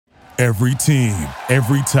Every team,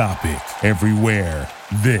 every topic, everywhere.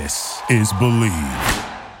 This is Believe.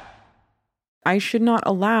 I should not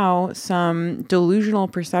allow some delusional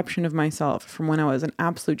perception of myself from when I was an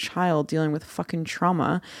absolute child dealing with fucking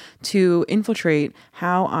trauma to infiltrate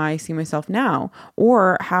how I see myself now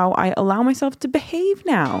or how I allow myself to behave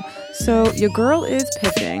now. So your girl is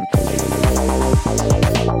pivoting.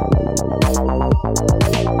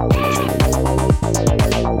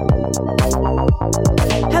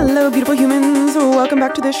 Hello, beautiful humans. Welcome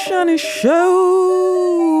back to the Shani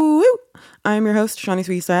Show. Woo! I'm your host, Shani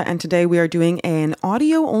Suisa, and today we are doing an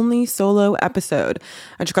audio-only solo episode.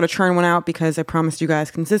 I just got to churn one out because I promised you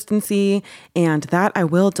guys consistency, and that I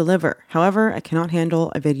will deliver. However, I cannot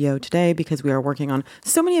handle a video today because we are working on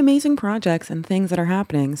so many amazing projects and things that are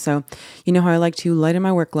happening. So you know how I like to lighten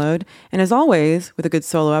my workload. And as always, with a good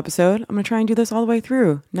solo episode, I'm going to try and do this all the way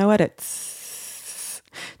through. No edits.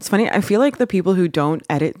 It's funny. I feel like the people who don't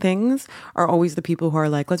edit things are always the people who are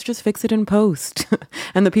like, let's just fix it in post.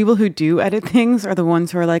 And the people who do edit things are the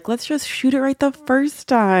ones who are like, let's just shoot it right the first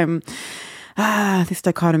time. This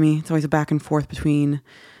dichotomy. It's always a back and forth between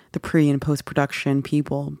the pre and post-production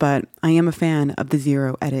people. But I am a fan of the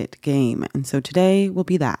zero edit game. And so today will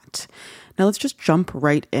be that. Now let's just jump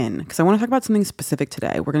right in because I want to talk about something specific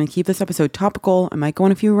today. We're going to keep this episode topical. I might go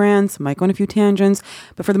on a few rants, I might go on a few tangents,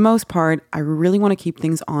 but for the most part, I really want to keep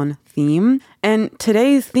things on theme. And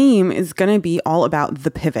today's theme is going to be all about the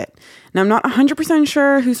pivot. Now, I'm not 100%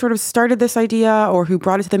 sure who sort of started this idea or who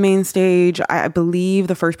brought it to the main stage. I believe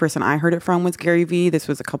the first person I heard it from was Gary Vee. This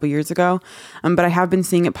was a couple years ago. But I have been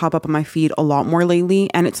seeing it pop up on my feed a lot more lately.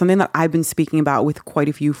 And it's something that I've been speaking about with quite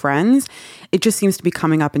a few friends. It just seems to be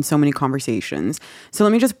coming up in so many conversations. So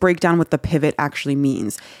let me just break down what the pivot actually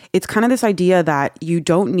means. It's kind of this idea that you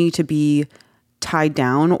don't need to be tied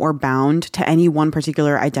down or bound to any one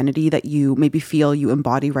particular identity that you maybe feel you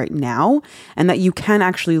embody right now, and that you can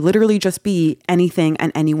actually literally just be anything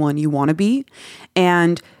and anyone you want to be.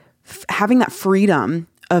 And having that freedom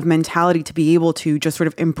of mentality to be able to just sort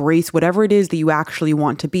of embrace whatever it is that you actually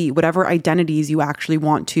want to be, whatever identities you actually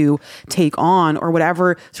want to take on, or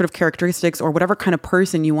whatever sort of characteristics or whatever kind of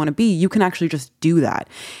person you want to be, you can actually just do that.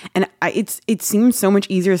 And it seems so much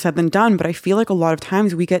easier said than done, but I feel like a lot of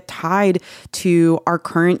times we get tied to our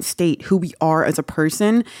current state, who we are as a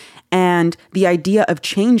person, and the idea of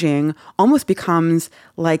changing almost becomes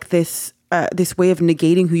like this way of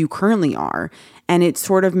negating who you currently are. And it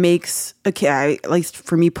sort of makes, at least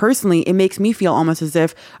for me personally, it makes me feel almost as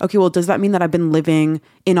if, okay, well, does that mean that I've been living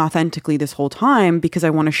inauthentically this whole time because I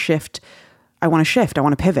want to shift? I want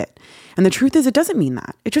to pivot. And the truth is, it doesn't mean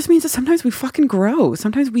that. It just means that sometimes we fucking grow.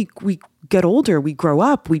 Sometimes we get older, we grow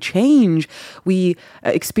up, we change, we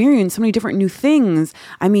experience so many different new things.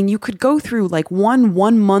 I mean, you could go through like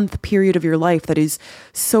one month period of your life that is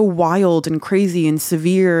so wild and crazy and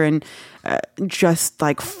severe and just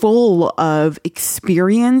like full of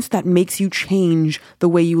experience that makes you change the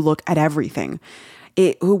way you look at everything.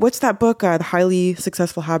 What's that book? The Highly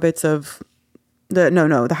Successful Habits of the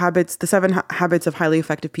 7 Habits of Highly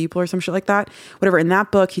Effective People or some shit like that. Whatever. In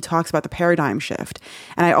that book, he talks about the paradigm shift.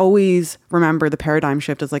 And I always remember the paradigm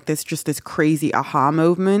shift as like this crazy aha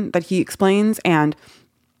moment that he explains. And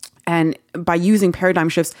by using paradigm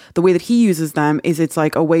shifts, the way that he uses them is it's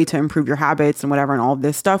like a way to improve your habits and whatever and all of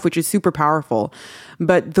this stuff, which is super powerful.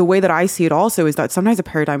 But the way that I see it also is that sometimes a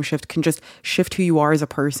paradigm shift can just shift who you are as a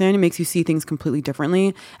person. It makes you see things completely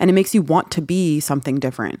differently, and it makes you want to be something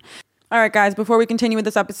different. All right, guys, before we continue with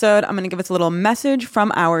this episode, I'm going to give us a little message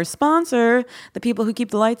from our sponsor, the people who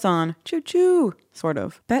keep the lights on. Choo-choo, sort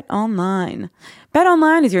of. BetOnline.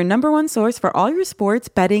 BetOnline is your number one source for all your sports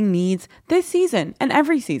betting needs this season and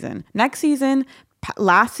every season. Next season,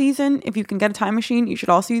 last season, if you can get a time machine, you should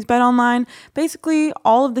also use BetOnline. Basically,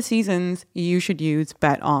 all of the seasons, you should use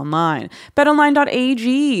BetOnline.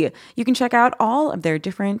 BetOnline.ag. You can check out all of their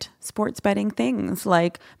different sports betting things,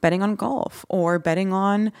 like betting on golf or betting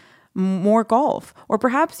on more golf, or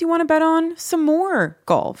perhaps you want to bet on some more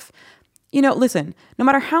golf. You know, listen, no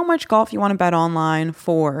matter how much golf you want to bet online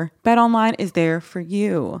for, BetOnline is there for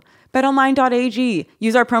you. BetOnline.ag.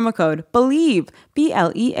 Use our promo code BELIEVE,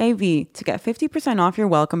 BLEAV, to get 50% off your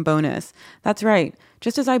welcome bonus. That's right.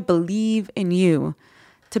 Just as I believe in you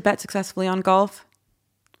to bet successfully on golf,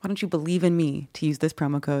 why don't you believe in me to use this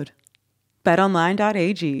promo code?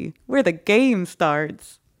 BetOnline.ag, where the game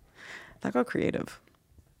starts. That got creative.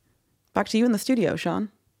 Back to you in the studio, Sean.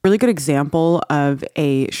 Really good example of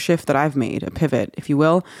a shift that I've made, a pivot, if you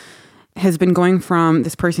will, has been going from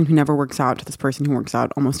this person who never works out to this person who works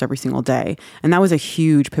out almost every single day. And that was a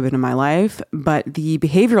huge pivot in my life. But the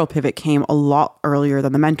behavioral pivot came a lot earlier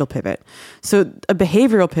than the mental pivot. So a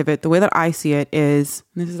behavioral pivot, the way that I see it is,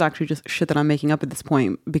 this is actually just shit that I'm making up at this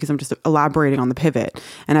point because I'm just elaborating on the pivot.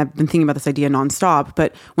 And I've been thinking about this idea nonstop.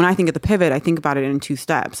 But when I think of the pivot, I think about it in two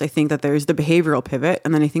steps. I think that there's the behavioral pivot,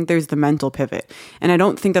 and then I think there's the mental pivot. And I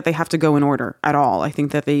don't think that they have to go in order at all. I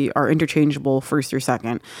think that they are interchangeable, first or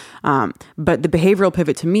second. But the behavioral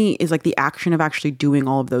pivot to me is like the action of actually doing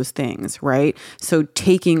all of those things, right? So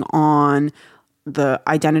taking on the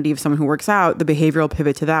identity of someone who works out, the behavioral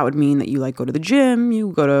pivot to that would mean that you like go to the gym,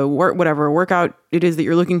 you go to work, whatever workout it is that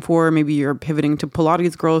you're looking for. Maybe you're pivoting to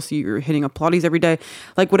Pilates girl, so you're hitting up Pilates every day.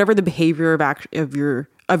 Like whatever the behavior of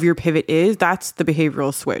your pivot is, that's the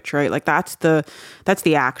behavioral switch, right? Like that's the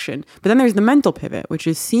action. But then there's the mental pivot, which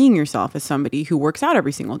is seeing yourself as somebody who works out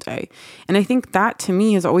every single day. And I think that to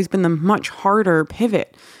me has always been the much harder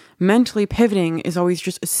pivot. Mentally pivoting is always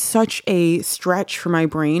just such a stretch for my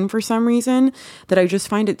brain for some reason that I just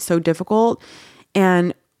find it so difficult.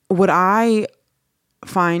 And what I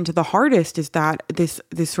find the hardest is that this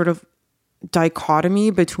sort of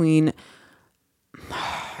dichotomy between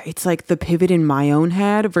it's like the pivot in my own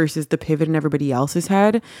head versus the pivot in everybody else's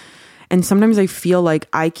head. And sometimes I feel like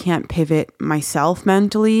I can't pivot myself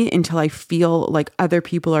mentally until I feel like other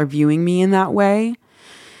people are viewing me in that way.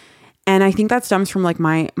 And I think that stems from like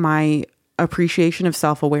my appreciation of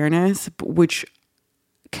self-awareness, which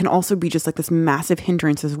can also be just like this massive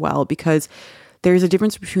hindrance as well, because there's a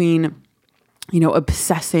difference between,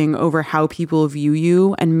 obsessing over how people view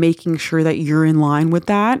you and making sure that you're in line with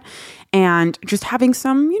that, and just having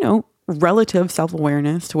some, relative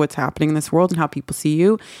self-awareness to what's happening in this world and how people see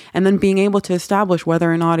you, and then being able to establish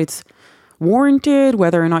whether or not it's warranted,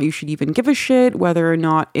 whether or not you should even give a shit, whether or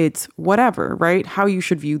not it's whatever, right? How you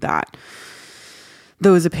should view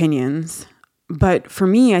those opinions. But for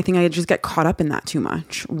me, I think I just get caught up in that too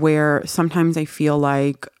much, where sometimes I feel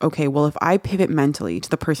like, okay, well, if I pivot mentally to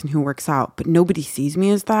the person who works out, but nobody sees me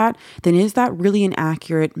as that, then is that really an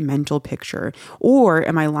accurate mental picture? Or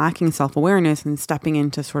am I lacking self-awareness and stepping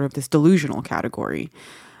into sort of this delusional category?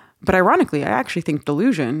 But ironically, I actually think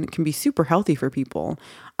delusion can be super healthy for people.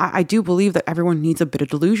 I do believe that everyone needs a bit of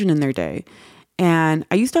delusion in their day. And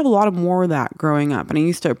I used to have a lot more of that growing up, and I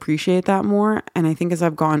used to appreciate that more. And I think as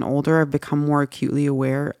I've gotten older, I've become more acutely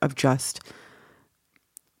aware of just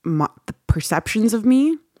the perceptions of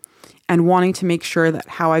me and wanting to make sure that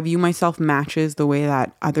how I view myself matches the way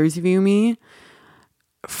that others view me,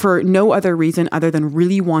 for no other reason other than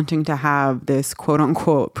really wanting to have this quote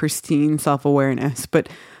unquote pristine self-awareness. But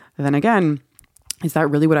then again, is that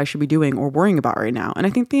really what I should be doing or worrying about right now? And I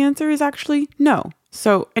think the answer is actually no.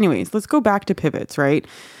 So anyways, let's go back to pivots, right?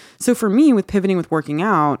 So for me, with pivoting with working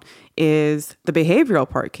out, is the behavioral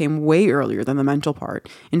part came way earlier than the mental part.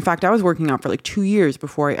 In fact, I was working out for like 2 years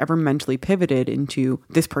before I ever mentally pivoted into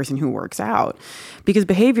this person who works out. Because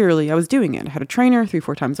behaviorally, I was doing it. I had a trainer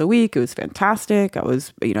 3-4 times a week. It was fantastic.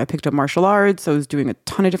 I picked up martial arts. I was doing a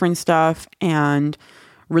ton of different stuff and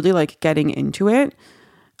really like getting into it.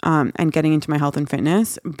 And getting into my health and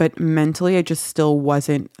fitness, but mentally I just still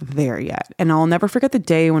wasn't there yet. And I'll never forget the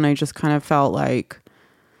day when I just kind of felt like,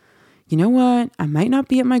 you know what, I might not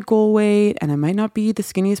be at my goal weight and I might not be the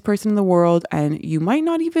skinniest person in the world, and you might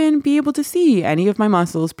not even be able to see any of my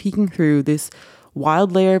muscles peeking through this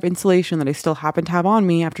wild layer of insulation that I still happen to have on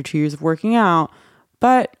me after 2 years of working out.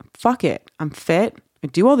 But fuck it, I'm fit, I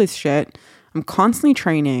do all this shit, I'm constantly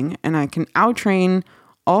training, and I can out-train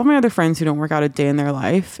all of my other friends who don't work out a day in their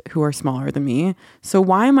life who are smaller than me. So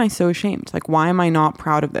why am I so ashamed? Like, why am I not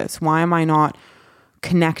proud of this? Why am I not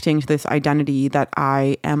connecting to this identity that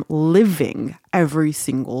I am living every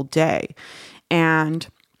single day? And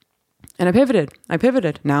I pivoted.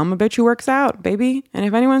 Now I'm a bitch who works out, baby. And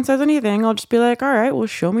if anyone says anything, I'll just be like, all right, well,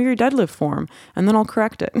 show me your deadlift form. And then I'll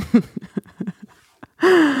correct it.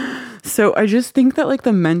 So I just think that like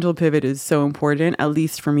the mental pivot is so important, at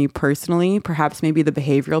least for me personally. Perhaps maybe the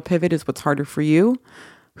behavioral pivot is what's harder for you.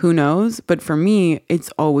 Who knows? But for me, it's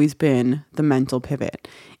always been the mental pivot.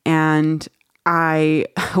 And I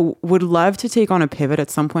would love to take on a pivot at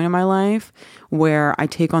some point in my life where I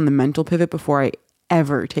take on the mental pivot before I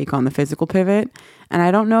ever take on the physical pivot. And I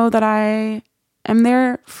don't know that I am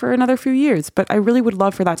there for another few years, but I really would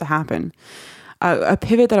love for that to happen. A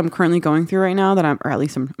pivot that I'm currently going through right now,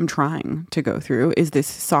 I'm trying to go through, is this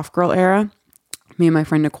soft girl era. Me and my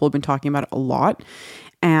friend Nicole have been talking about it a lot.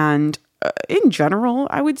 And in general,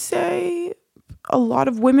 I would say a lot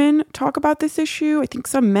of women talk about this issue. I think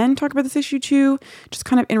some men talk about this issue too, just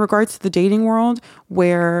kind of in regards to the dating world,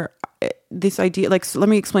 where this idea, like, so let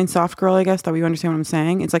me explain soft girl, I guess, that you understand what I'm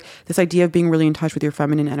saying. It's like this idea of being really in touch with your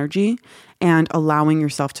feminine energy and allowing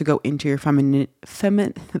yourself to go into your feminine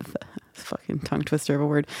fucking tongue twister of a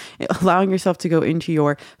word, allowing yourself to go into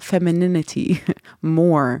your femininity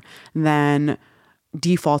more than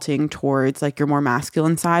defaulting towards like your more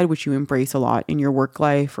masculine side, which you embrace a lot in your work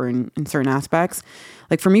life or in certain aspects.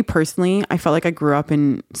 Like for me personally, I felt like I grew up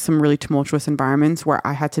in some really tumultuous environments where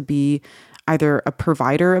I had to be either a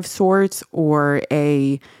provider of sorts or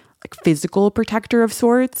a like physical protector of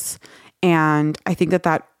sorts. And I think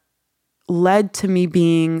that led to me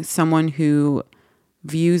being someone who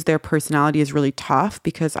views their personality as really tough,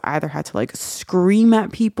 because I either had to like scream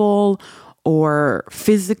at people or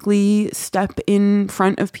physically step in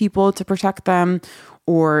front of people to protect them,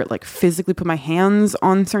 or like physically put my hands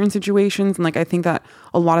on certain situations. And like, I think that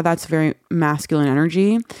a lot of that's very masculine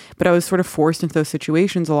energy, but I was sort of forced into those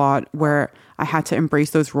situations a lot where I had to embrace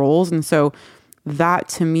those roles. And so that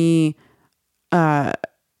to me,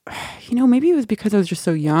 maybe it was because I was just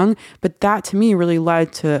so young, but that to me really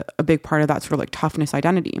led to a big part of that sort of like toughness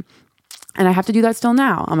identity. And I have to do that still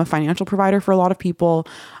now. I'm a financial provider for a lot of people.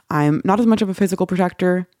 I'm not as much of a physical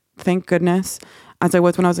protector, thank goodness, as I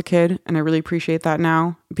was when I was a kid. And I really appreciate that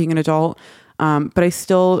now, being an adult. But I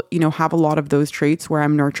still, have a lot of those traits where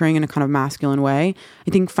I'm nurturing in a kind of masculine way.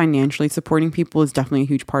 I think financially supporting people is definitely a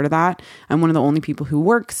huge part of that. I'm one of the only people who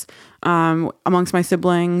works amongst my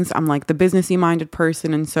siblings. I'm like the businessy minded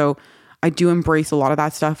person. And so I do embrace a lot of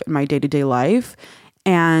that stuff in my day-to-day life.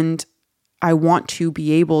 And I want to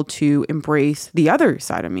be able to embrace the other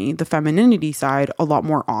side of me, the femininity side, a lot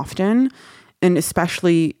more often. And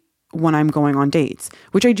especially when I'm going on dates,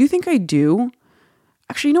 which I do think I do.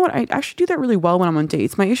 Actually, you know what? I actually do that really well when I'm on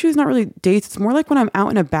dates. My issue is not really dates. It's more like when I'm out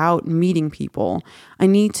and about meeting people. I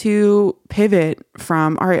need to pivot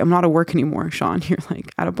from, all right, I'm not at work anymore, Sean. You're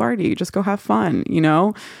like at a party. Just go have fun,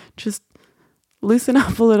 Just loosen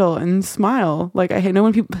up a little and smile. Like, I know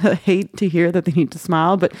when people hate to hear that they need to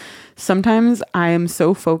smile, but sometimes I am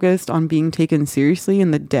so focused on being taken seriously in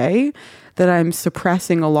the day that I'm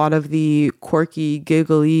suppressing a lot of the quirky,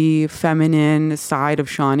 giggly, feminine side of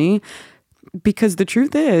Shawnee. Because the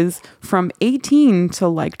truth is, from 18 to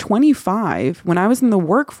like 25, when I was in the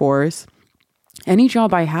workforce, any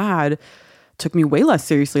job I had took me way less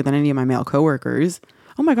seriously than any of my male coworkers.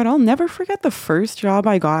 Oh my God, I'll never forget the first job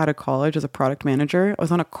I got out of college as a product manager. I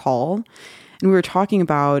was on a call and we were talking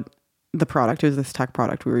about the product. It was this tech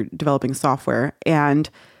product. We were developing software, and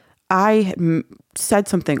I had said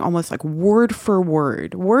something almost like word for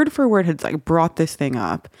word had like brought this thing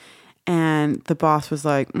up. And the boss was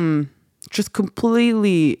like, just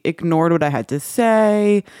completely ignored what I had to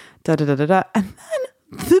say, And then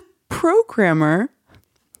the programmer,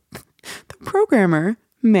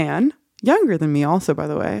 man, younger than me also, by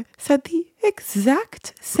the way, said the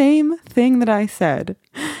exact same thing that I said.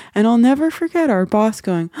 And I'll never forget our boss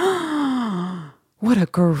going, oh, what a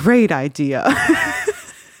great idea.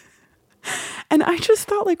 And I just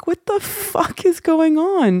thought, like, what the fuck is going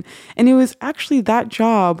on? And it was actually that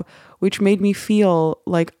job which made me feel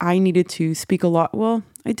like I needed to speak a lot. Well,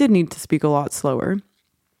 I did need to speak a lot slower,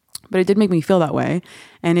 but it did make me feel that way.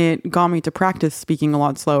 And it got me to practice speaking a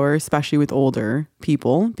lot slower, especially with older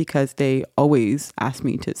people, because they always ask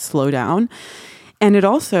me to slow down. And it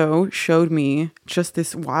also showed me just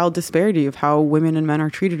this wild disparity of how women and men are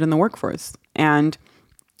treated in the workforce. And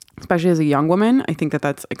especially as a young woman, I think that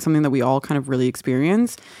that's like something that we all kind of really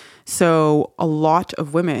experience. So a lot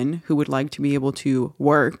of women who would like to be able to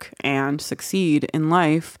work and succeed in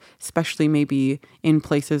life, especially maybe in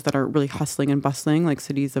places that are really hustling and bustling, like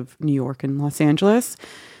cities of New York and Los Angeles,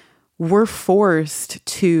 were forced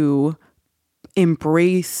to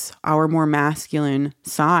embrace our more masculine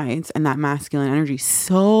sides and that masculine energy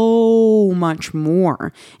so much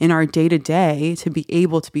more in our day-to-day to be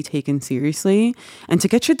able to be taken seriously and to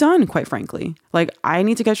get shit done, quite frankly. Like, I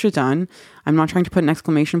need to get shit done. I'm not trying to put an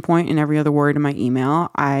exclamation point in every other word in my email.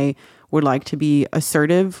 I would like to be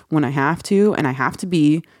assertive when I have to, and I have to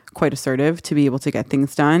be quite assertive to be able to get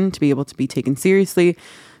things done, to be able to be taken seriously.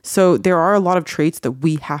 So there are a lot of traits that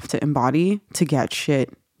we have to embody to get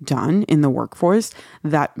shit done in the workforce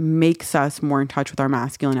that makes us more in touch with our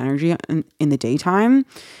masculine energy in the daytime,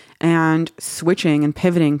 and switching and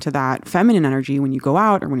pivoting to that feminine energy when you go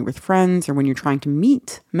out or when you're with friends or when you're trying to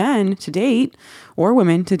meet men to date or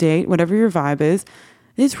women to date, whatever your vibe is.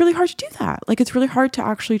 It's really hard to do that. Like, it's really hard to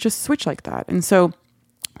actually just switch like that. And so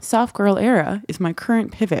soft girl era is my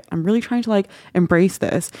current pivot. I'm really trying to like embrace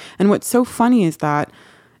this. And what's so funny is that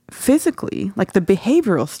physically, like the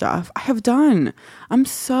behavioral stuff I have done.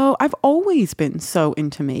 I've always been so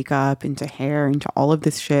into makeup, into hair, into all of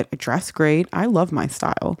this shit. I dress great. I love my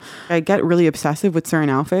style. I get really obsessive with certain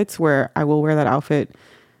outfits where I will wear that outfit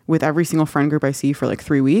with every single friend group I see for like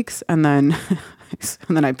 3 weeks. And then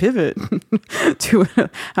I pivot to,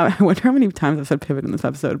 I wonder how many times I've said pivot in this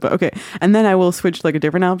episode, but okay. And then I will switch like a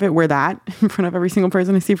different outfit, wear that in front of every single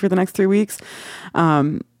person I see for the next 3 weeks.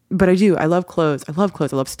 But I do. I love clothes. I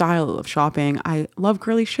love style. I love shopping. I love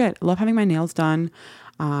girly shit. I love having my nails done.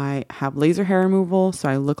 I have laser hair removal, so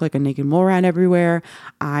I look like a naked mole rat everywhere.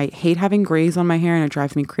 I hate having grays on my hair, and it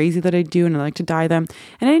drives me crazy that I do, and I like to dye them.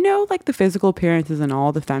 And I know like the physical appearance isn't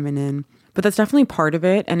all the feminine, but that's definitely part of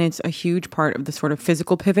it. And it's a huge part of the sort of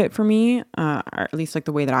physical pivot for me, or at least like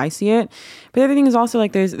the way that I see it. But the other thing is also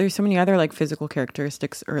like there's so many other like physical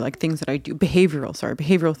characteristics or like things that I do,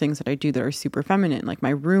 behavioral things that I do that are super feminine. Like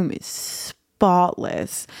my room is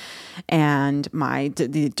spotless and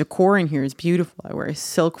the decor in here is beautiful. I wear a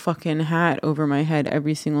silk fucking hat over my head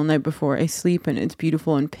every single night before I sleep, and it's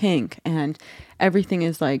beautiful and pink, and everything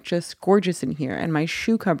is like just gorgeous in here, and my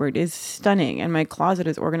shoe cupboard is stunning, and my closet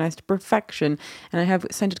is organized to perfection, and I have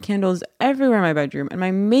scented candles everywhere in my bedroom, and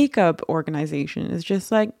my makeup organization is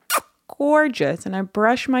just like gorgeous, and I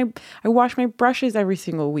wash my brushes every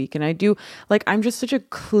single week, and I do like, I'm just such a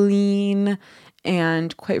clean,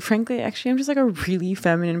 and quite frankly, actually, I'm just like a really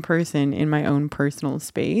feminine person in my own personal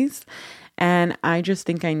space. And I just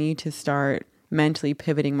think I need to start mentally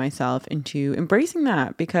pivoting myself into embracing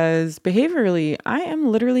that, because behaviorally, I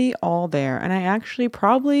am literally all there. And I actually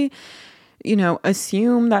probably,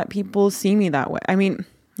 assume that people see me that way. I mean,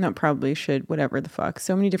 not probably, should, whatever the fuck.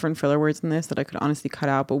 So many different filler words in this that I could honestly cut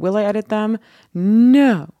out, but will I edit them?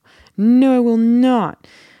 No, I will not.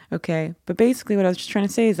 Okay. But basically what I was just trying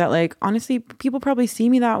to say is that, like, honestly, people probably see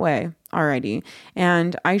me that way already.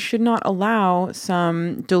 And I should not allow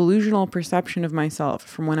some delusional perception of myself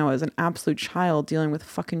from when I was an absolute child dealing with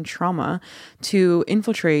fucking trauma to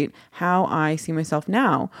infiltrate how I see myself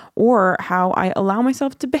now, or how I allow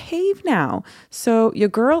myself to behave now. So your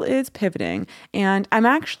girl is pivoting, and I'm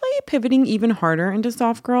actually pivoting even harder into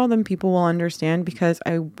soft girl than people will understand, because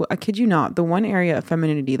I kid you not, the one area of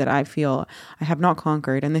femininity that I feel I have not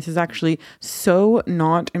conquered, and this is actually so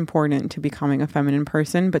not important to becoming a feminine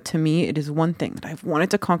person, but to me, it is one thing that I've wanted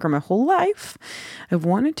to conquer my whole life. I've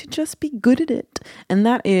wanted to just be good at it. And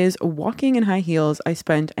that is walking in high heels. I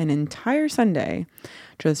spent an entire Sunday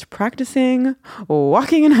just practicing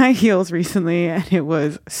walking in high heels recently, and it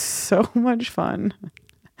was so much fun.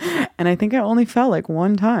 And I think I only fell like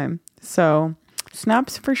one time. So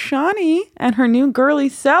snaps for Shani and her new girly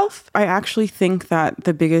self. I actually think that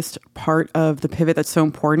the biggest part of the pivot that's so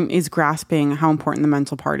important is grasping how important the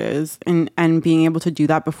mental part is, and being able to do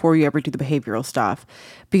that before you ever do the behavioral stuff,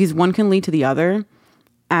 because one can lead to the other.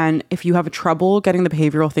 And if you have trouble getting the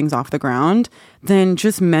behavioral things off the ground, then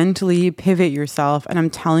just mentally pivot yourself, and I'm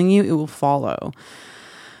telling you, it will follow.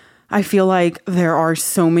 I feel like there are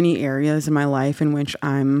so many areas in my life in which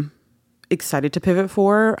I'm excited to pivot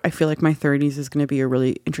for. I feel like my 30s is going to be a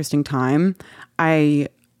really interesting time. I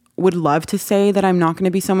would love to say that I'm not going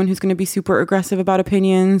to be someone who's going to be super aggressive about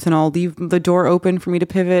opinions, and I'll leave the door open for me to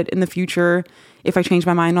pivot in the future if I change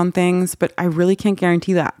my mind on things, but I really can't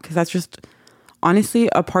guarantee that, because that's just honestly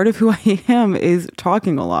a part of who I am, is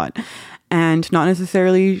talking a lot and not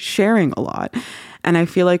necessarily sharing a lot. And I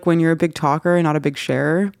feel like when you're a big talker and not a big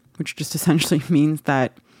sharer, which just essentially means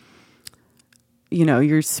that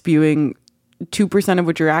you're spewing 2% of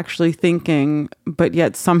what you're actually thinking, but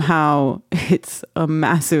yet somehow it's a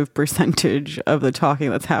massive percentage of the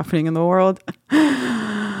talking that's happening in the world,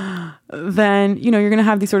 then, you're going to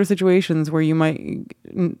have these sort of situations where you might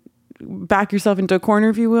back yourself into a corner,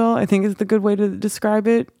 if you will, I think is the good way to describe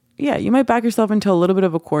it. Yeah, you might back yourself into a little bit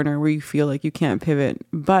of a corner where you feel like you can't pivot.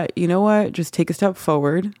 But you know what? Just take a step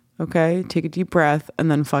forward, okay? Take a deep breath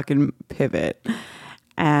and then fucking pivot.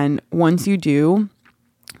 And once you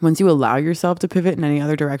allow yourself to pivot in any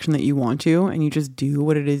other direction that you want to, and you just do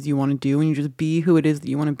what it is you want to do, and you just be who it is that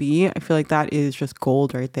you want to be, I feel like that is just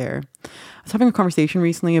gold right there. I was having a conversation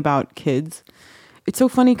recently about kids. It's so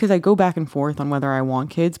funny because I go back and forth on whether I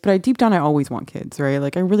want kids, but deep down I always want kids, right?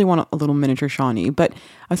 Like I really want a little miniature Shani. But I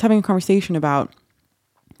was having a conversation about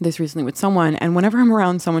this recently with someone, and whenever I'm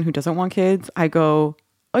around someone who doesn't want kids, I go,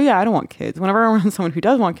 oh yeah, I don't want kids. Whenever I'm around someone who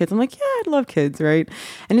does want kids, I'm like, yeah, I'd love kids, right?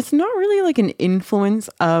 And it's not really like an influence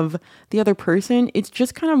of the other person. It's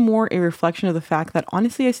just kind of more a reflection of the fact that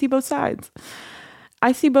honestly, I see both sides.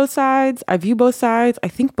 I see both sides. I view both sides. I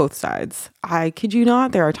think both sides. I kid you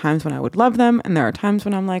not. There are times when I would love them. And there are times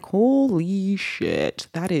when I'm like, holy shit,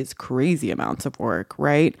 that is crazy amounts of work,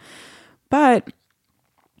 right? But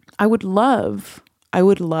I would love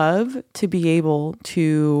to be able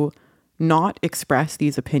to not express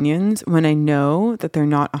these opinions when I know that they're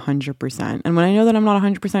not 100%. And when I know that I'm not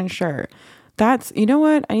 100% sure. That's, you know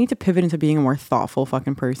what? I need to pivot into being a more thoughtful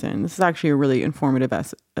fucking person. This is actually a really informative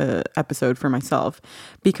episode for myself,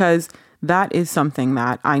 because that is something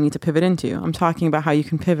that I need to pivot into. I'm talking about how you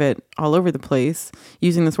can pivot all over the place,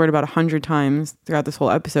 using this word about 100 times throughout this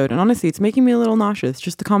whole episode. And honestly, it's making me a little nauseous.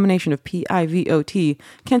 Just the combination of pivot.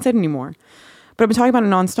 Can't say it anymore. But I've been talking about it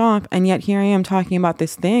nonstop. And yet here I am talking about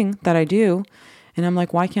this thing that I do. And I'm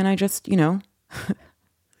like, why can't I just,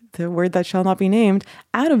 the word that shall not be named,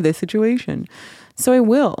 out of this situation? So I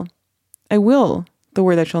will the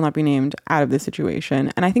word that shall not be named out of this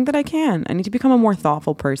situation. And I think that I can. I need to become a more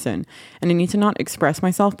thoughtful person, and I need to not express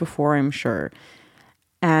myself before I'm sure.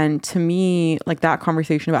 And to me, like, that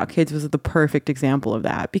conversation about kids was the perfect example of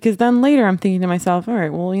that, because then later I'm thinking to myself, all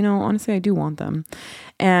right, well, honestly, I do want them.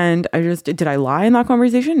 And did I lie in that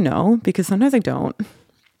conversation? No, because sometimes I don't.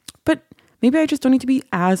 But maybe I just don't need to be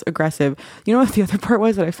as aggressive. You know what the other part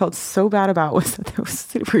was that I felt so bad about was that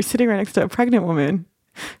we were sitting right next to a pregnant woman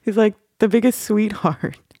who's like the biggest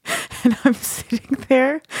sweetheart. And I'm sitting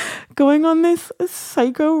there going on this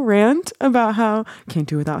psycho rant about how I can't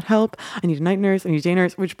do without help. I need a night nurse. I need a day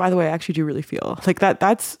nurse, which, by the way, I actually do really feel like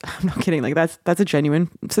that's, I'm not kidding. Like that's a genuine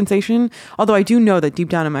sensation. Although I do know that deep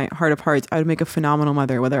down in my heart of hearts, I would make a phenomenal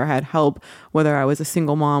mother, whether I had help, whether I was a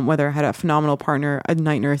single mom, whether I had a phenomenal partner, a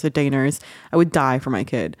night nurse, a day nurse. I would die for my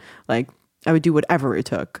kid. Like, I would do whatever it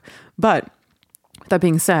took. But that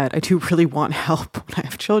being said, I do really want help when I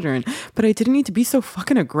have children, but I didn't need to be so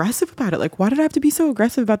fucking aggressive about it. Like, why did I have to be so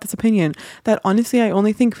aggressive about this opinion that honestly I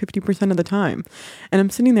only think 50% of the time? And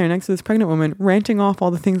I'm sitting there next to this pregnant woman ranting off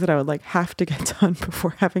all the things that I would like have to get done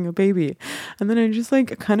before having a baby. And then I just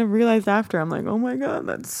like kind of realized after, I'm like, oh my God,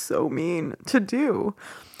 that's so mean to do.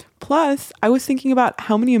 Plus, I was thinking about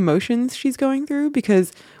how many emotions she's going through,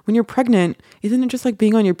 because when you're pregnant, isn't it just like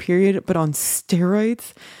being on your period, but on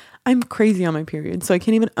steroids? I'm crazy on my period, so I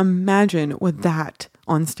can't even imagine what that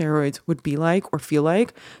on steroids would be like or feel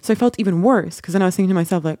like. So I felt even worse, because then I was thinking to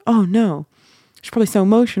myself like, oh no, she's probably so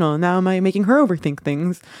emotional. Now am I making her overthink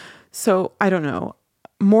things? So I don't know.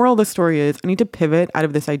 Moral of the story is I need to pivot out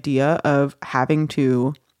of this idea of having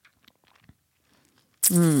to...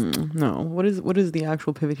 No, what is the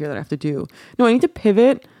actual pivot here that I have to do? No, I need to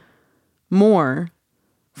pivot more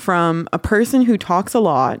from a person who talks a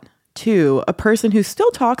lot to a person who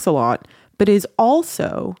still talks a lot, but is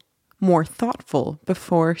also more thoughtful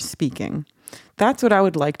before speaking. That's what I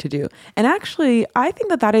would like to do. And actually, I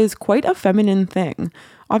think that is quite a feminine thing.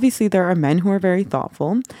 Obviously, there are men who are very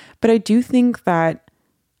thoughtful, but I do think that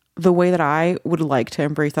the way that I would like to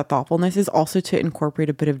embrace that thoughtfulness is also to incorporate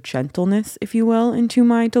a bit of gentleness, if you will, into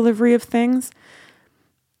my delivery of things.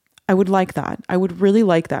 I would like that. I would really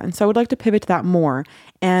like that. And so I would like to pivot to that more.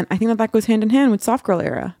 And I think that goes hand in hand with Soft Girl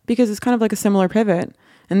Era, because it's kind of like a similar pivot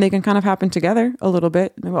and they can kind of happen together a little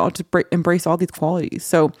bit. Maybe I'll just embrace all these qualities.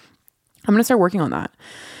 So I'm going to start working on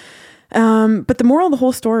that. But the moral of the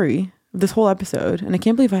whole story, this whole episode, and I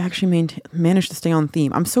can't believe I actually managed to stay on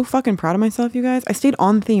theme. I'm so fucking proud of myself, you guys. I stayed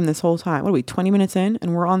on theme this whole time. What are we, 20 minutes in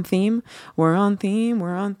and we're on theme? We're on theme.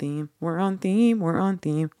 We're on theme. We're on theme. We're on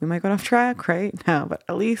theme. We might go off track right now, but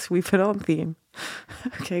at least we've been on theme.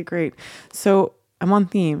 Okay, great. So I'm on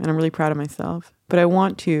theme and I'm really proud of myself, but I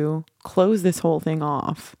want to close this whole thing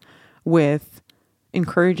off with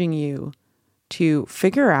encouraging you to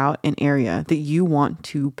figure out an area that you want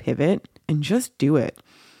to pivot and just do it.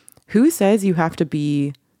 Who says you have to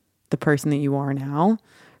be the person that you are now?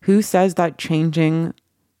 Who says that changing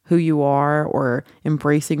who you are or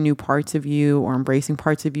embracing new parts of you or embracing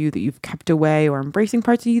parts of you that you've kept away or embracing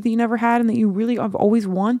parts of you that you never had and that you really have always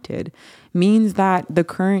wanted means that the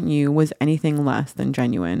current you was anything less than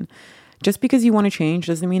genuine? Just because you want to change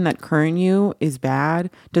doesn't mean that current you is bad.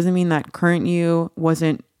 Doesn't mean that current you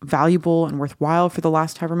wasn't valuable and worthwhile for the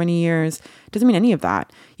last however many years. Doesn't mean any of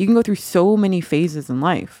that. You can go through so many phases in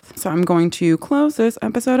life. So I'm going to close this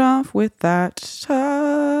episode off with that. But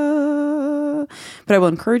I will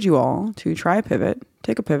encourage you all to try a pivot,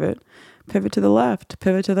 take a pivot to the left,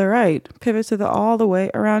 pivot to the right, pivot to all the way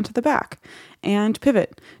around to the back, and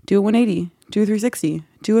pivot. Do a 180. do a 360,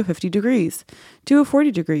 do a 50 degrees, do a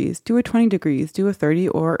 40 degrees, do a 20 degrees, do a 30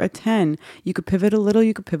 or a 10. You could pivot a little,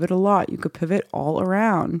 you could pivot a lot, you could pivot all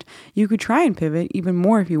around. You could try and pivot even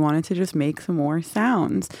more if you wanted to just make some more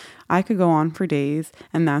sounds. I could go on for days,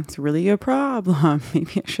 and that's really a problem.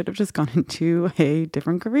 Maybe I should have just gone into a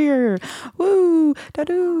different career. Woo,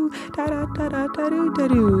 da-doo, da-da-da-da-da-doo,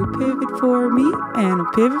 da-doo. Pivot for me and a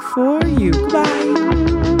pivot for you.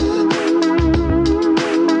 Goodbye.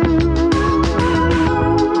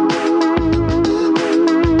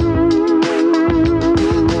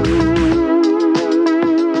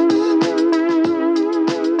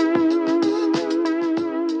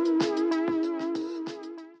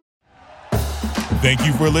 Thank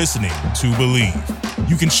you for listening to Believe.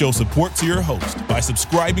 You can show support to your host by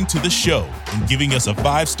subscribing to the show and giving us a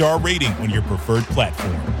 5-star rating on your preferred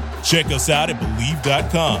platform. Check us out at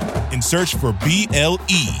Believe.com and search for BLEAV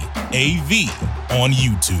on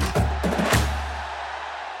YouTube.